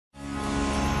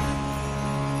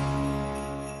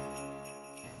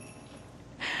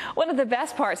One of the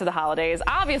best parts of the holidays,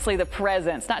 obviously the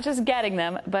presents, not just getting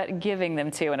them, but giving them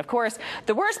too. And of course,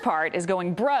 the worst part is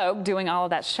going broke doing all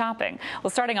of that shopping. Well,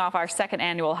 starting off our second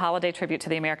annual holiday tribute to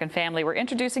the American family, we're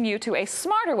introducing you to a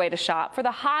smarter way to shop for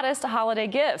the hottest holiday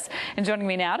gifts. And joining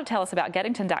me now to tell us about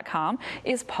Gettington.com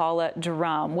is Paula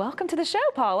Drum. Welcome to the show,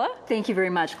 Paula. Thank you very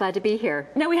much. Glad to be here.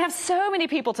 Now, we have so many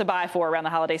people to buy for around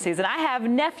the holiday season. I have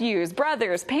nephews,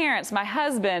 brothers, parents, my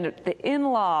husband, the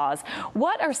in-laws.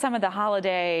 What are some of the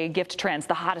holiday gift trends,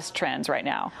 the hottest trends right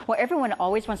now? Well, everyone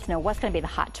always wants to know what's going to be the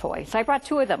hot toy. So I brought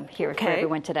two of them here for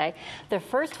everyone today. The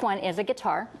first one is a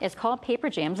guitar. It's called Paper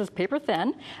Jams. It's paper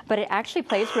thin, but it actually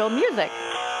plays real music.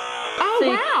 Oh,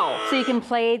 wow. So you can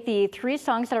play the 3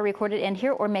 songs that are recorded in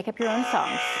here or make up your own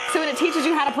songs. So it teaches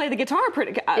you how to play the guitar,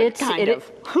 It's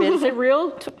a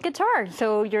real guitar.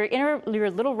 So your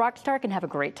little rock star can have a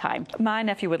great time. My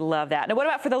nephew would love that. Now, what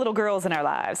about for the little girls in our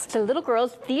lives? So little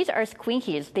girls, these are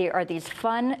Squinkies. They are these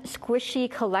fun, squishy,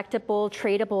 collectible,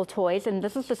 tradable toys. And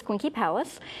this is the Squinky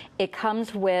Palace. It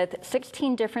comes with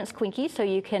 16 different Squinkies, so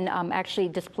you can actually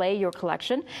display your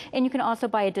collection. And you can also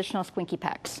buy additional Squinky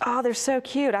packs. Oh, they're so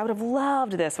cute. I would have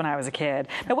loved this when I was a kid.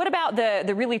 Now, what about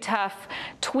the really tough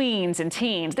tweens and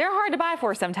teens? They're hard to buy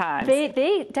for sometimes.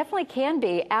 They definitely can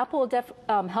be. Apple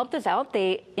helped us out.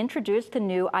 They introduced the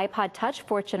new iPod Touch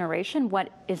 4th generation. What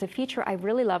is a feature I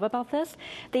really love about this?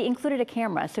 They included a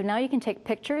camera. So now you can take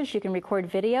pictures, you can record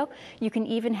video, you can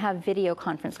even have video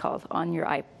conference calls on your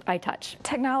iTouch.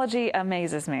 Technology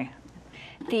amazes me.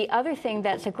 The other thing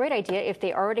that's a great idea, if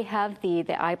they already have the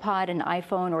iPod, an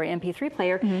iPhone, or an MP3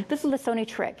 player, this is the Sony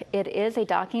Trick. It is a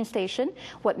docking station.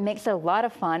 What makes it a lot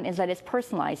of fun is that it's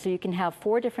personalized. So you can have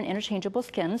 4 different interchangeable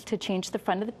skins to change the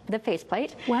front of the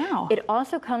faceplate. Wow. It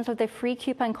also comes with a free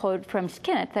coupon code from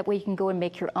Skinit. That way you can go and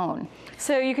make your own.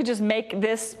 So you could just make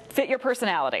this fit your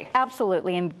personality.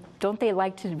 Absolutely. And don't they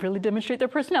like to really demonstrate their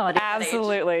personality?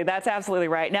 Absolutely. That's absolutely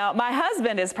right. Now, my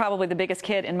husband is probably the biggest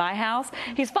kid in my house.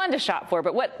 He's fun to shop for,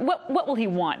 but what will he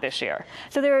want this year?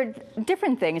 So there are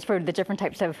different things for the different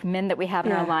types of men that we have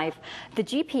in our life. The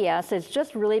GPS is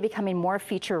just really becoming more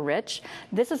feature rich.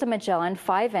 This is a Magellan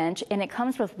 5-inch, and it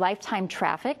comes with lifetime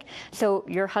traffic. So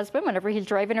your husband, whenever he's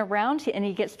driving around and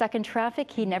he gets stuck in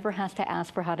traffic, he never has to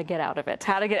ask for how to get out of it.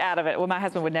 How to get out of it. Well, my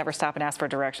husband would never stop and ask for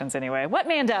directions anyway. What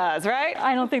man does, right?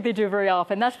 I don't think they do very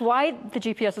often. That's why the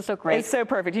GPS is so great. It's so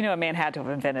perfect. You know, a man had to have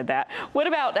invented that. What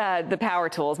about the power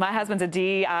tools? My husband's a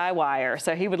DIYer,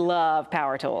 so he would love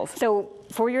power tools. So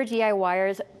for your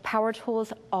DIYers, power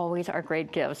tools always are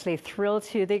great gifts. They thrill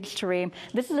to the extreme.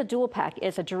 This is a dual pack.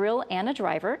 It's a drill and a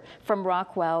driver from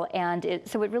Rockwell, and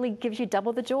so it really gives you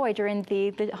double the joy during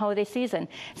the holiday season.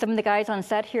 Some of the guys on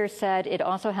set here said it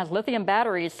also has lithium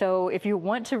batteries, so if you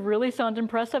want to really sound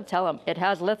impressive, tell them it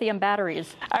has lithium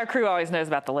batteries. Our crew always knows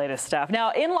about the latest stuff.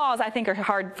 Now, in-laws, I think, are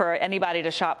hard for anybody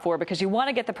to shop for because you want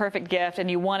to get the perfect gift and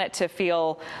you want it to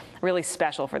feel really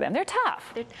special for them. They're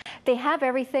tough. They have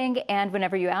everything, and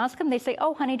whenever you ask them, they say,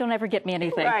 "Oh, honey, don't ever get me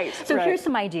anything." Right. So here's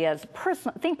some ideas.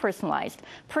 Think personalized.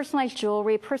 Personalized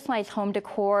jewelry, personalized home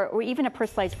decor, or even a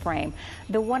personalized frame.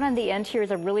 The one on the end here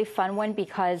is a really fun one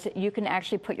because you can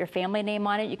actually put your family name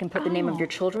on it. You can put the name of your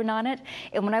children on it.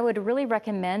 And what I would really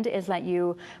recommend is that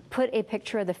you put a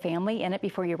picture of the family in it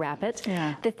before you wrap it.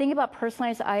 Yeah. The thing about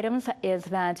personalized items is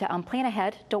that plan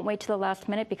ahead. Don't wait till the last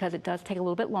minute because it does take a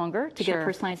little bit longer to get a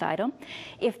personalized item.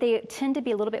 If they tend to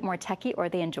be a little bit more techie or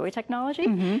they enjoy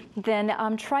technology, then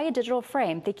try a digital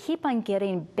frame. They keep on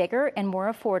getting bigger and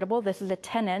more affordable. This is a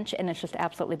 10-inch, and it's just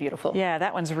absolutely beautiful. Yeah,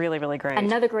 that one's really, really great.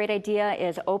 Another great idea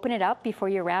is open it up before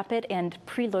you wrap it and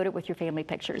preload it with your family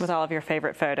pictures. With all of your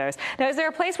favorite photos. Now, is there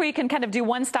a place where you can kind of do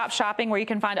one-stop shopping where you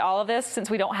can find all of this since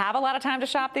we don't have a lot of time to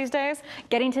shop these days?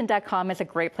 Gettington.com is a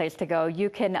great place to go. You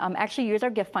can actually use our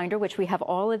gift finder, which we have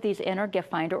all of these in our gift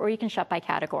finder, or you can shop by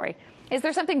category. Is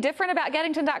there something different about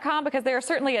Gettington.com? Because there are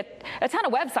certainly a ton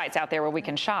of websites out there where we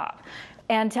can shop.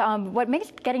 And what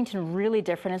makes Gettington really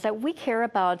different is that we care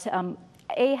about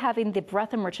having the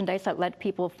breadth of merchandise that let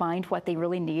people find what they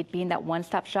really need, being that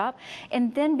one-stop shop,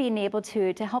 and then being able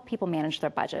to help people manage their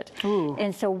budget. Ooh.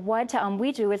 And so what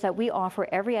we do is that we offer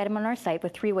every item on our site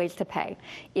with 3 ways to pay.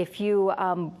 If you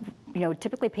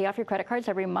typically pay off your credit cards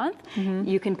every month.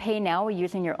 You can pay now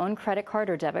using your own credit card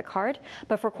or debit card.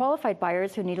 But for qualified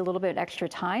buyers who need a little bit extra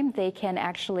time, they can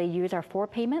actually use our 4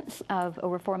 payments of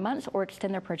over 4 months or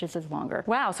extend their purchases longer.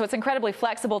 Wow, so it's incredibly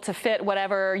flexible to fit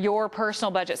whatever your personal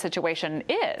budget situation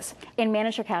is. And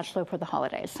manage your cash flow for the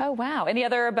holidays. Oh, wow. Any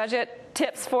other budget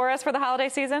tips for us for the holiday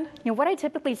season? What I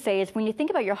typically say is when you think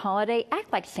about your holiday,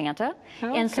 act like Santa.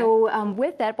 And so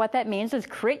with that, what that means is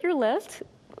create your list.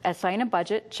 assign a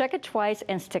budget, check it twice,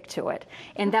 and stick to it.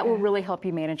 And that will really help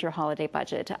you manage your holiday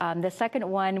budget. The second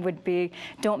one would be,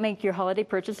 don't make your holiday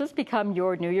purchases become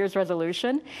your New Year's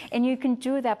resolution. And you can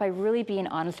do that by really being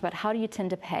honest about how do you tend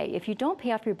to pay. If you don't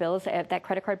pay off your bills, that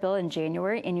credit card bill in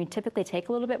January, and you typically take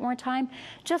a little bit more time,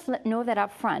 just know that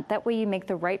up front. That way you make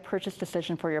the right purchase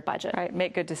decision for your budget. Right,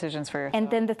 make good decisions for yourself. And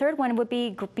then the third one would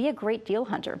be a great deal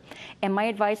hunter. And my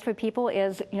advice for people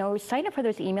is, sign up for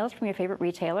those emails from your favorite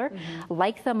retailer,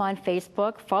 like them on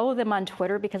Facebook, follow them on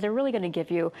Twitter, because they're really going to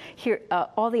give you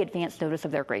all the advance notice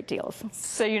of their great deals.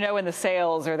 So you know when the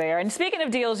sales are there. And speaking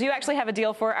of deals, you actually have a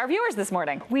deal for our viewers this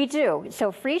morning. We do.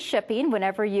 So free shipping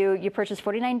whenever you purchase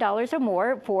 $49 or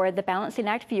more for the Balancing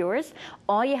Act viewers.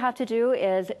 All you have to do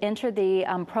is enter the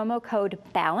promo code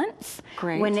BALANCE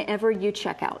whenever you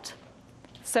check out.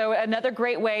 So another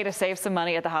great way to save some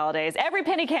money at the holidays. Every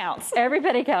penny counts. Every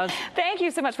penny counts. Thank you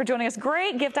so much for joining us.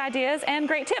 Great gift ideas and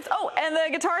great tips. Oh, and the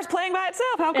guitar is playing by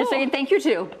itself. How cool. And saying thank you,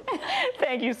 too.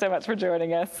 Thank you so much for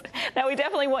joining us. Now, we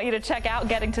definitely want you to check out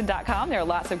Gettington.com. There are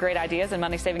lots of great ideas and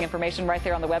money-saving information right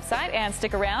there on the website. And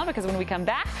stick around, because when we come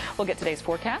back, we'll get today's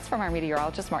forecast from our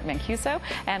meteorologist, Mark Mancuso,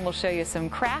 and we'll show you some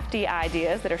crafty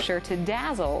ideas that are sure to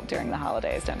dazzle during the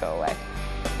holidays. Don't go away.